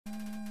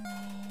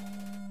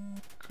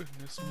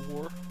Goodness,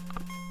 war.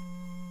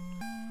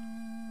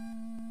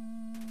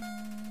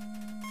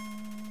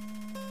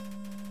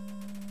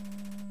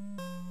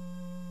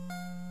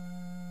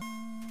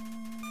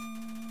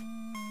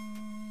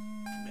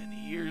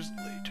 Many years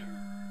later.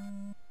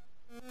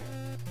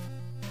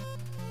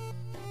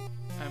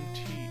 MT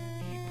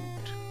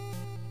e-boot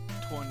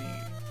 20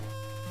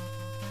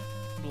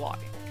 blank.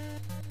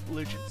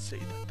 Legends say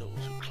that those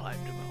who climb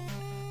the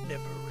mountain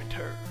never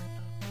return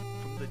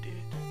from the dead.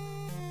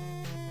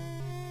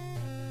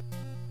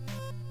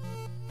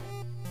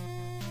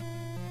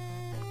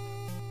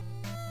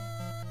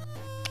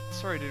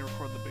 Sorry I didn't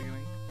record the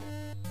beginning.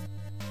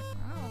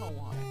 I don't know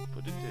why,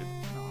 but it did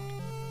not.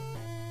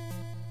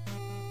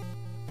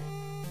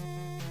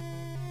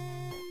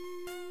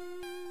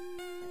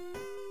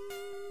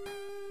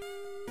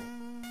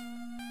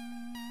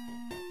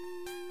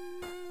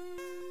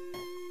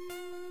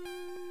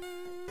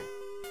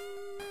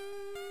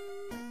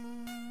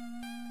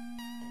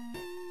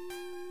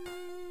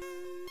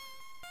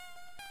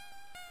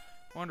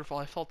 Wonderful,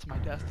 I fell to my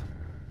death.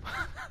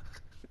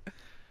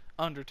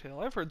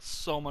 Undertale. I've heard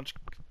so much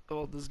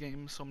about this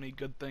game, so many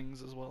good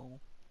things as well.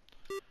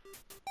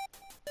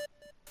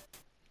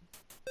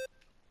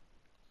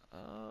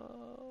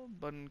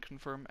 Button,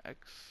 confirm,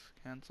 X,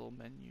 cancel,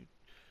 menu.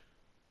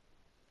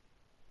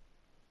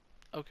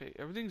 Okay,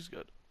 everything's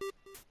good.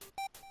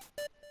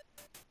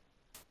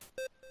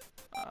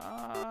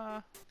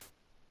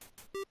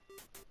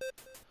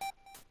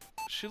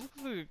 She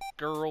looks like a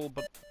girl,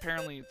 but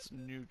apparently it's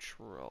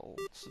neutral.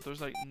 So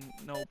there's like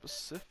no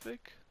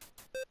Pacific.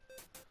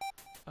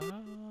 What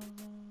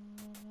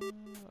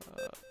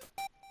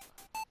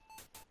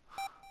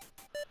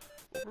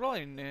would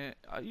I name?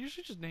 I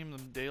usually just name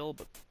them Dale,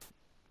 but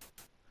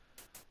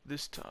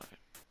this time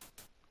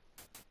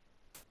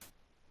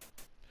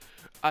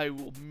I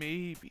will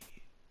maybe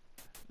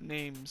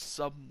name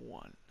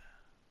someone.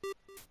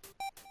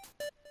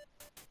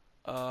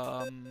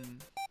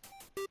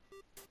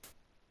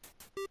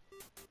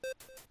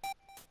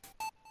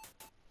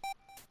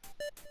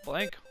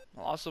 Blank.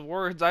 Loss of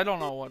words. I don't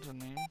know what to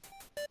name.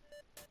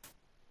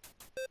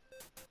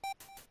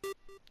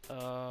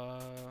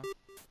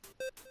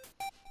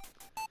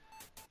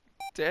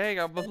 Dang,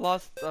 I'm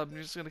lost. I'm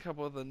just gonna come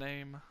up with a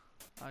name.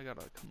 I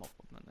gotta come up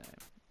with a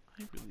name.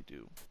 I really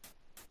do.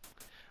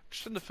 I'm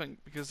just trying to think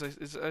because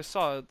I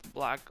saw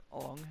black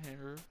long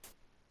hair,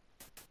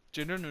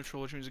 gender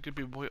neutral, which means it could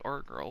be a boy or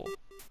a girl.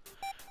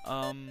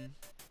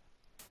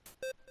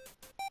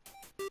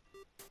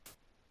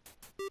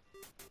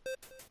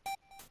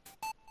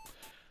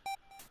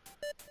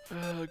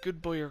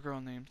 Good boy or girl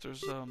names.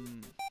 There's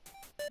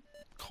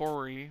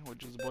Corey,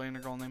 which is a boy and a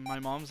girl name. My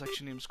mom's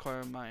actually name's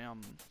Corey.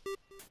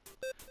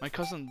 My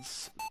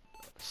cousin's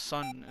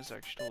son is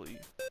actually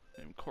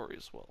named Corey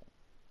as well.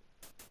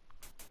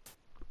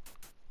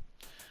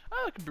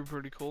 That could be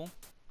pretty cool.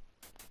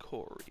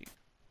 Corey.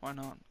 Why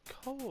not?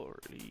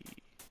 Corey.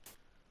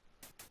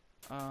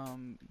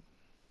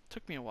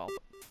 Took me a while,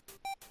 but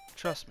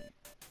trust me.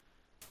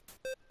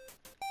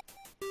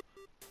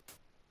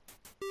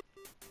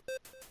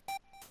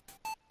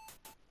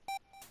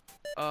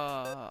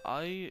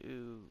 I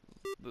is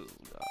this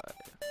guy.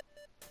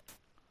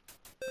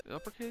 The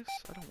uppercase?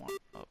 I don't want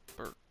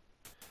upper.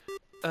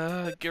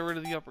 Get rid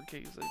of the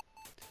uppercase.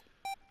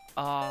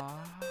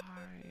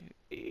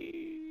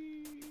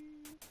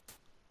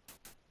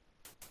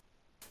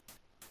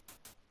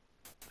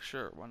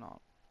 Sure, why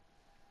not?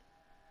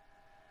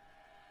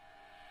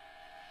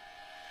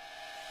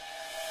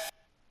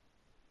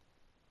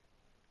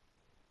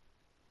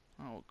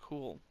 Oh,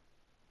 cool.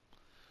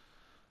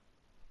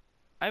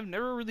 I've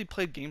never really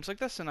played games like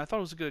this, and I thought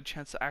it was a good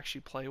chance to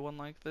actually play one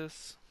like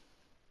this.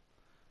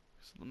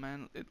 So the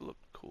man, it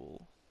looked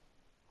cool.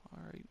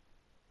 Alright.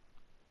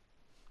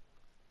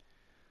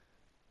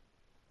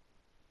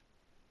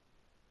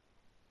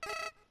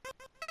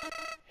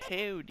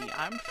 Howdy,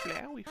 I'm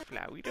Flowey,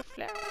 Flowey the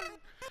Flower.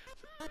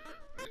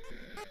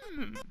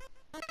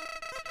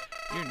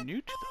 You're new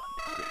to the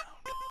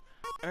underground,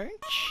 aren't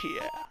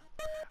ya?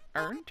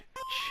 Aren't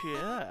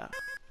ya?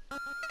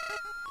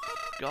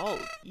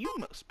 Golly, you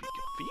must be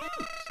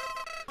confused.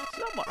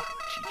 Someone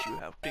will teach you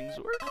how things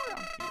work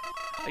around here.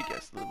 I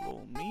guess little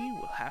old me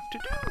will have to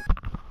do.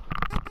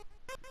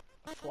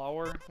 A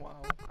flower?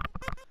 Wow.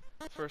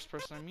 First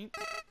person I meet.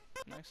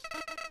 Nice.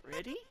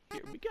 Ready?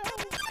 Here we go.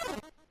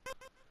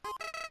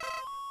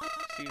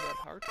 See that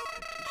heart?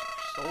 It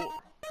is your soul.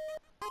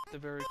 The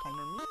very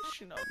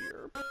culmination of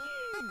your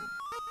being.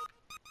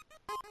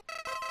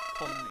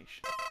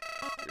 Culmination.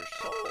 Your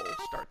soul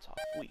starts off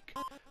weak,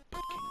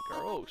 but can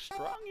grow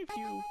strong if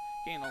you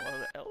gain a lot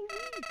of LV.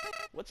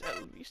 What's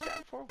LV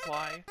stand for?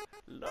 Why,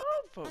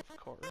 love, of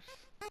course.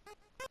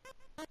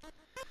 For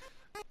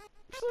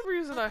some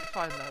reason I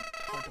find that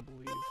hard to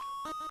believe.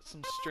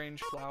 Some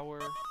strange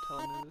flower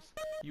telling me this.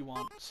 You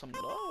want some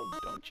love,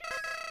 don't you?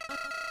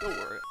 Don't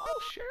worry,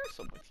 I'll share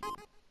some with you.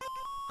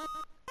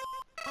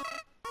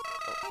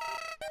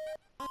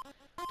 Oh.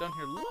 Down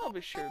here, love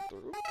is shared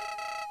through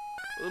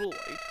little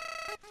white,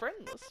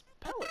 friendless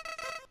pellets.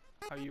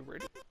 Are you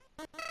ready?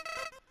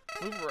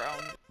 Move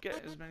around.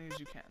 Get as many as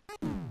you can.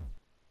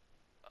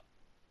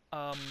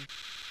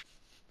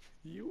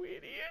 You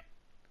idiot.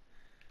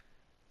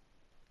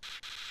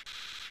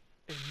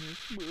 In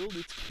this world,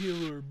 it's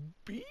kill or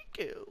be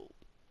killed.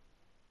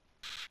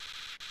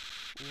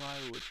 Why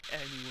would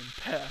anyone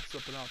pass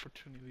up an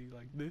opportunity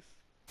like this?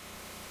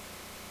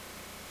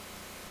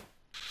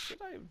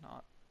 Should I have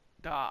not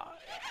died?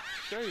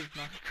 Should I have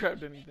not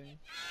grabbed anything?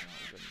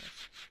 Oh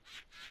goodness.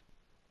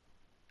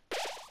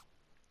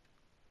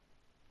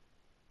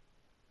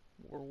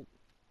 World.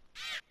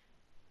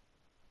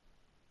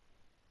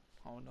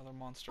 Oh, another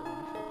monster.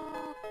 Wonderful.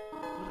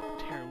 What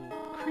a terrible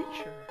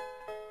creature.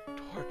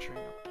 Torturing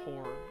a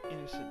poor,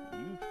 innocent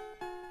youth.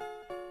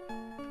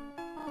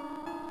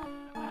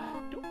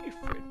 Don't be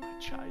afraid, my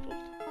child.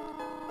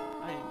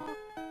 I am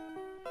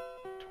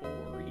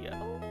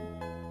Toriel,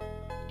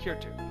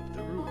 caretaker of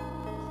the ruins.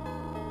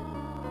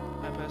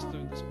 I pass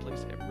through this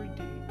place every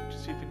day to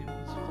see if anyone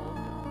has fallen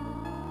down.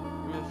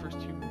 You were the first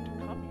human to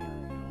come here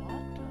in a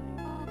long time.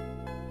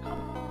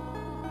 Come,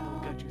 I will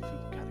guide you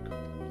through the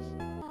catacombs.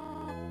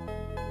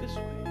 This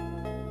way.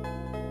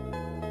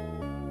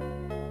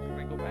 Can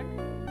I go back?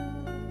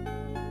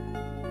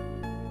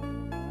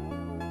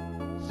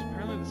 So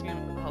apparently this game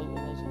allows a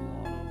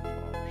lot of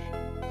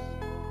options.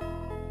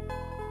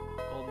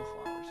 Golden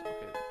flowers,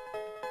 okay.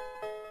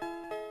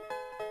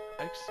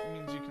 X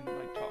means you can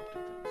like talk to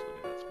things.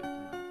 Okay, that's good to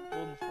know.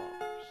 Golden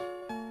flowers.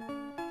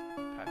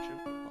 Patch of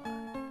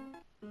land.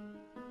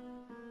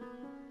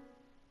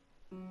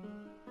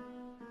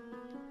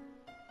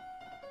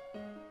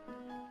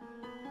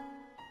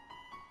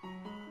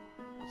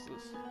 What's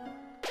this?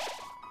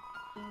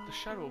 The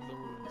shadow of the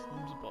ruins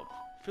looms above,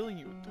 filling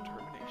you with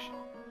determination.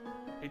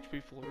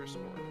 HP floor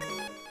sword.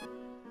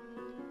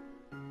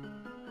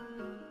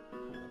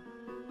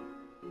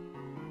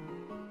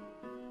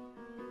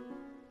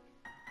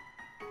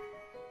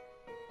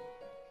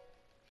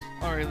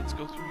 Alright, let's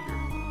go through here.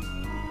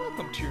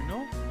 Welcome to your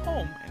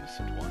home,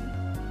 innocent one.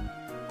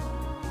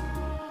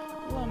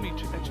 Allow me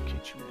to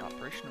educate you in the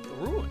operation of the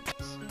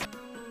ruins.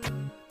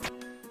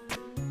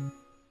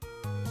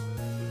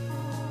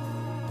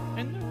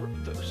 And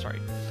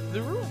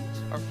the ruins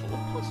are full of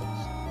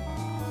puzzles.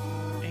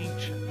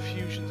 Ancient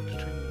fusions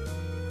between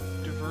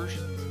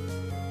diversions.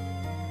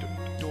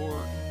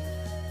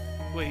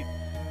 Wait.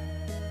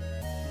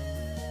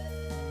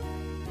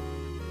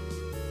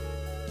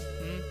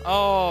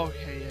 Oh,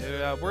 okay,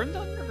 yeah, we're in the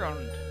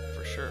underground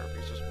for sure,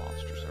 because there's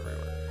monsters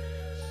everywhere.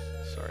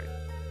 Sorry.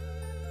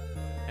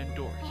 And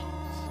door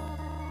keys.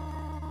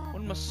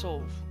 One must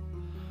solve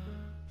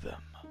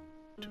them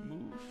to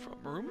move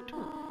from room to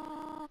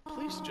room.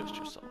 Please adjust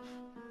yourself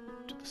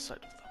to the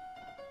sight of them.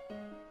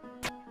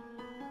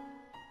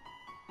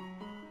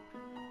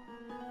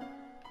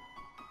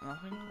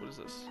 Nothing? What is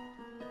this?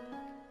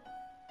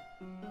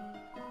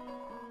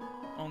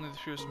 Only the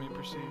fierce may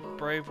perceive.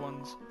 Brave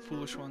ones,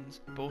 foolish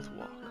ones, both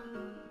walk,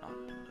 not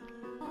in the middle.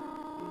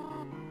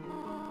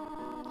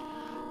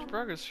 To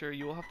progress here,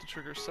 you will have to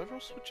trigger several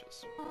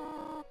switches.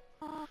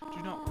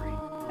 Do not worry,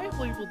 I have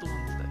labeled the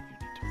ones that you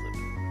need to flip.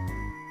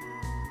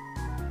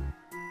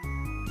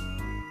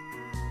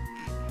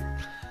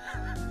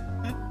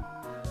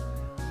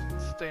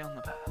 Stay on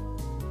the path.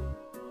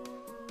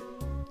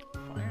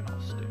 Fine,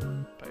 I'll stay on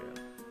the path.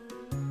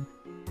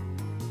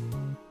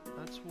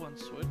 That's one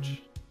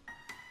switch.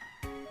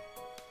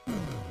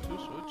 Two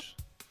switch.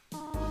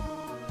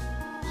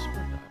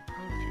 Splenda, I'm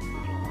proud of you,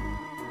 little one.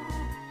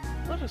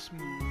 Let us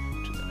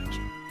move to the next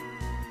room.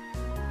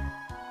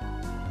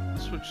 The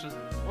switch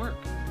doesn't work.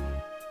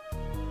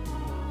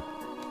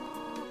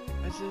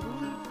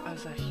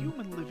 As a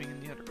human living in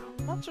the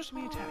underground, monsters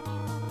may attack you.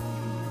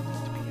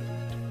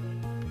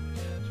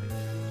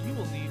 You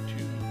will need to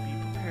be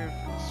prepared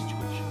for the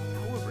situation.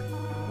 However,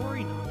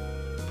 worry not.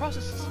 The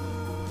process is simple.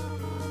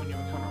 When you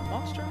encounter a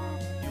monster,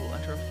 you will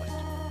enter a fight.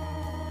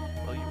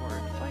 While you are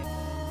in a fight,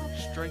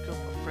 strike up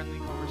a friendly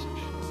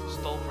conversation.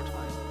 Stall for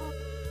time.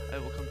 I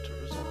will come to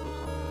resolve the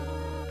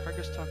conflict.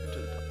 Progress talking to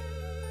the dummy.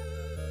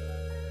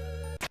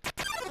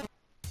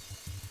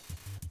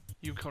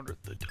 You encountered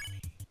the dummy.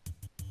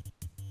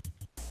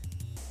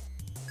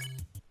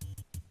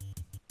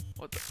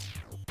 What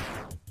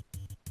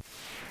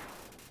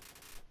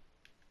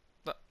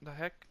the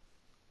heck?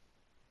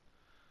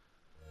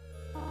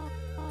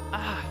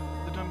 Ah!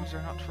 The dummies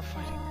are not for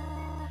fighting.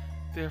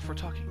 They are for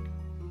talking.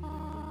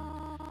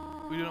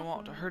 We don't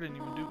want to hurt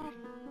anyone, do we?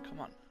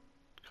 Come on.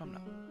 Come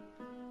now.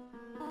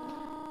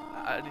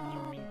 I didn't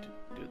even mean to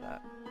do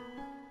that.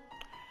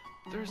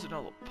 There's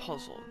another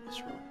puzzle in this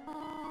room.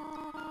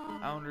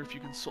 I wonder if you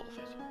can solve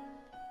it.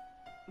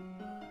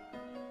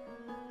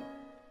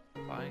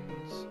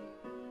 Vines.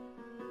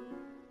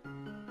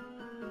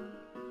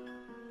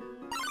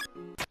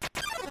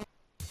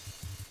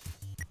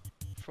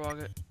 Frog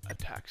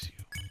attacks you.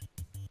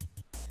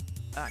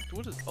 Act.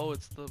 What is? Oh,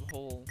 it's the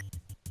whole.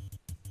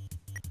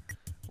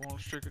 Want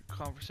to strike a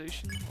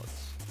conversation?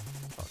 Let's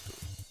talk to it.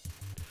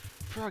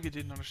 Froggy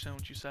didn't understand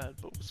what you said,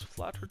 but was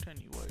flattered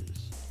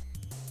anyways.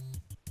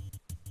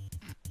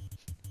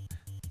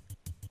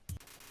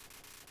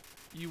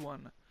 You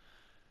won.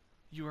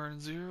 You earn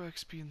 0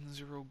 XP and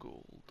 0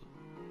 gold.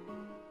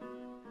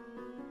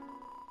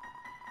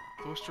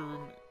 The western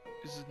room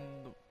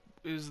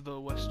is the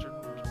western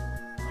room.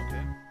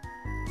 Okay.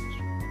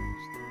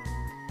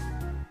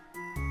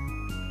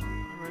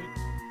 Alright.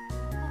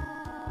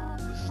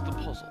 This is the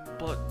puzzle,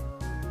 but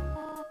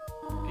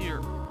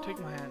here, take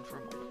my hand for a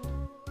moment.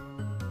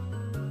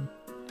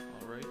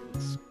 Alright,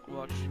 let's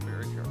watch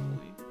very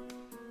carefully.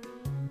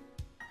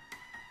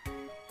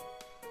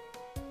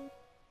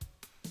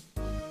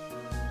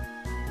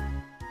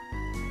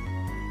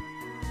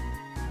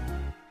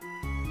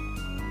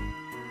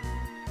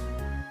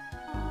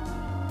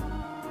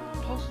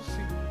 Puzzles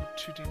seem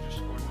too dangerous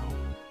for now.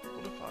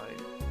 What if I...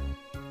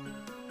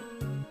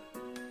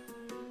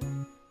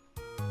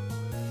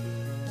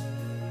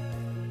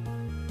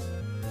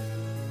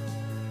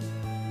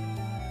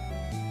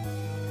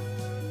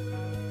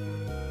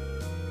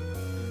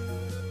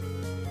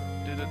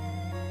 Did it?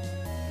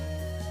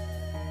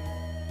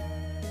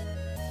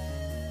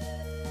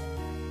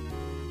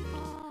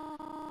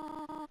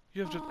 You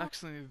have done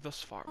excellently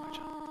thus far, my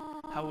child.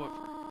 However,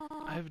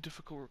 I have a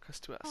difficult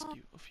request to ask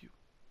you of you. ...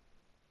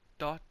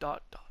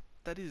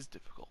 That is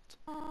difficult.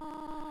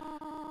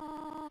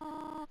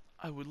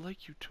 I would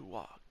like you to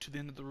walk to the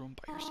end of the room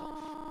by yourself.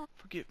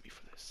 Forgive me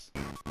for this.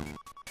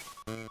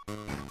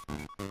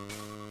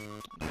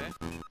 Okay.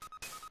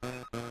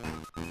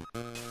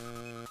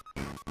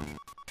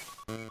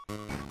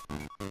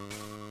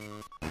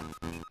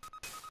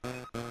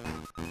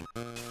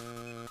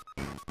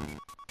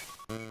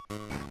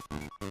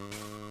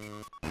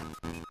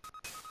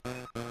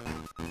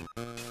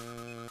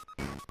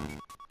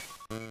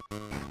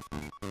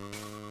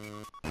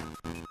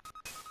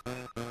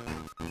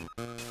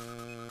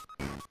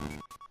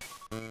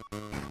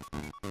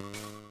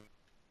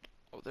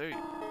 There you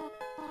are.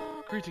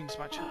 Greetings,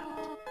 my child.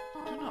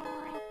 Do not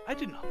worry. I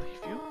did not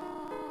leave you.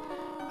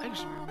 I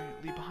was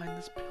immediately behind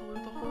this pillar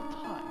the whole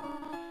time.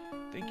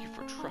 Thank you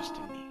for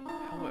trusting me.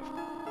 However,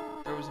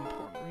 there was an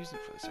important reason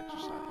for this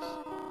exercise.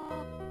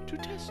 To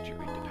test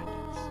your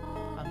independence.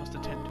 I must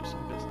attend to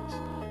some business,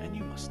 and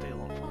you must stay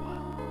alone for a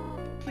while.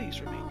 Please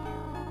remain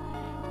here.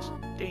 It's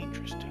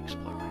dangerous to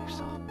explore by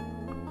yourself.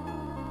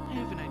 I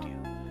have an idea.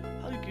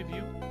 I'll give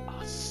you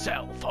a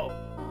cell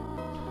phone.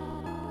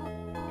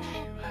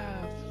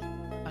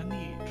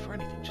 For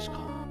anything, just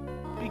call.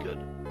 Be good,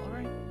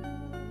 alright?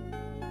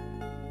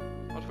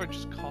 What if I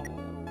just call?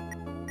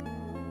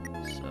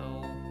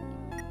 Sell.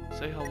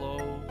 Say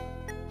hello.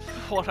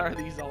 What are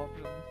these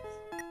options?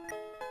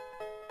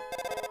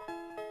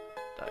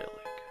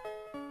 Dialect.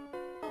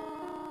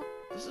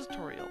 This is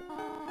Toriel.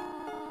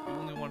 You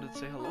only wanted to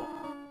say hello?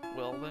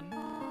 Well then,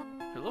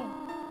 hello.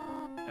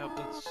 I hope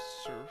that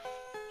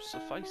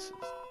suffices.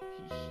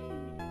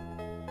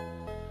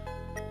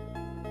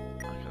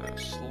 I gotta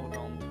slow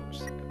down for a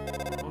second.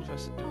 What if I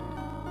said do it?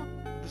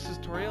 This is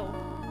Toriel.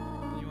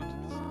 You want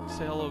to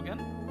say hello again?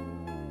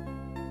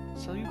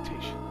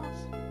 Salutations.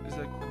 Is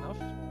that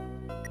enough?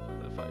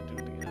 If I do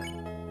it again.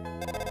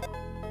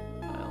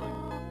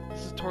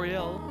 This is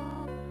Toriel.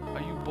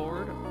 Are you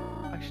bored?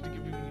 I should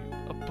give you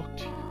a book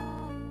to you.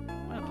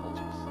 My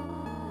apologies.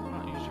 Do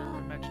not use your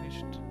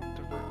imagination to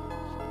divert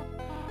yourself.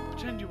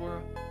 Pretend you were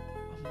a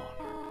monarch.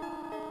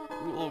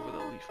 Rule over the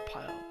leaf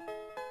pile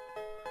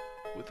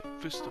with a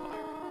fist of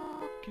iron.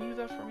 Can you do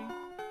that for me?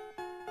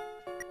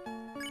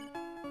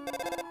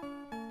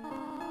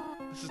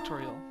 This is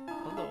Toriel.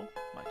 Hello,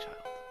 my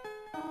child.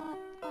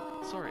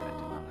 Sorry, I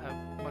did not have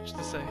much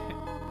to say.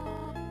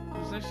 It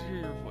was nice to hear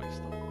your voice,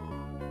 though.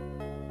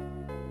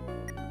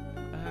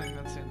 I think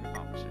that's the end of the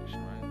conversation,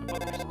 right?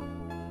 About yourself.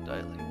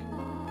 Dialect.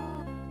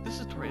 This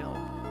is Toriel.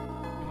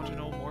 You want to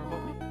know more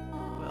about me?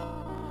 Well,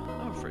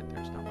 I'm afraid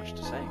there's not much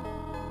to say.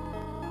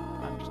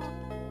 I'm just a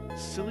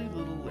silly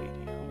little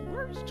lady who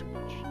worries too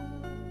much.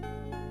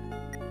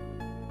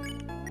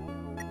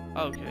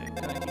 Okay,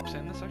 can I keep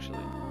saying this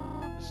actually?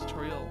 This is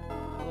Toriel.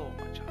 Hello,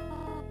 my child.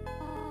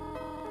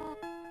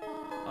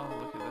 Oh,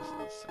 look at this.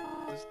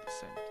 This is the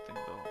same thing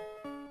though.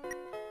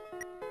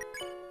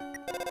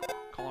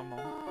 Call her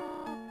mom.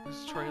 This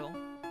is Toriel.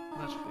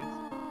 That's Faith.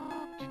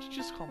 Did you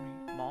just call me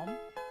mom?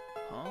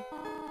 Huh?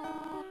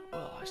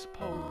 Well, I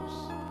suppose.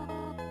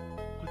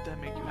 Would that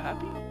make you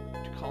happy?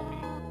 To call me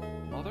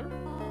mother?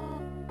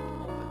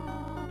 Well then,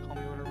 call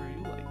me whatever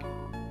you like.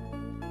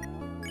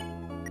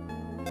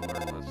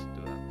 Alright, let's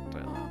do that.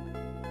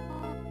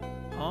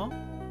 Huh?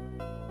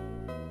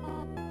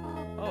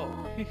 Oh.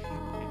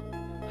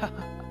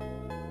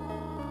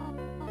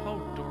 How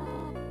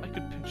adorable. I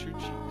could pinch your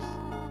cheeks.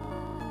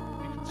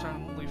 You can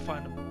certainly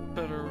find it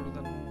better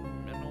than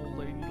an old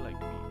lady like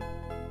me.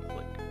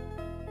 Click.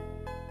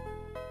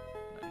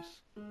 Nice.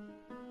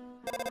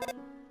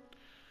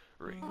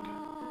 Ring.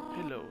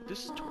 Hello, this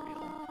is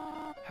Toriel.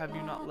 Have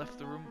you not left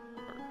the room?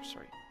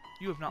 Sorry.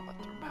 You have not left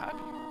the room, have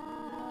you?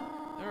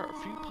 There are a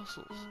few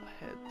puzzles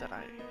ahead that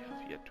I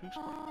have yet to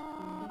explain.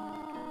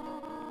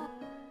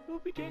 It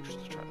would be dangerous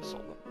to try to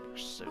solve them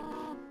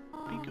yourself.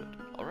 Be good,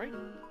 alright?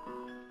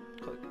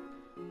 Click.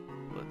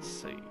 Let's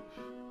save.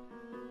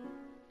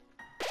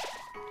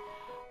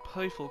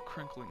 playful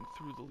crinkling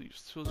through the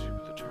leaves fills you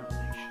with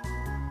determination.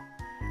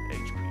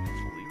 HP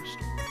fully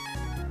restored.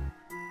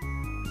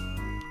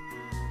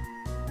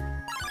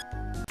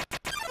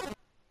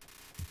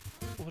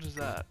 What is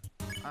that?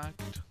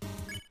 Act.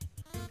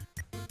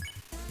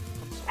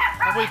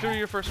 Halfway through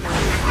your first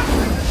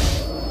word.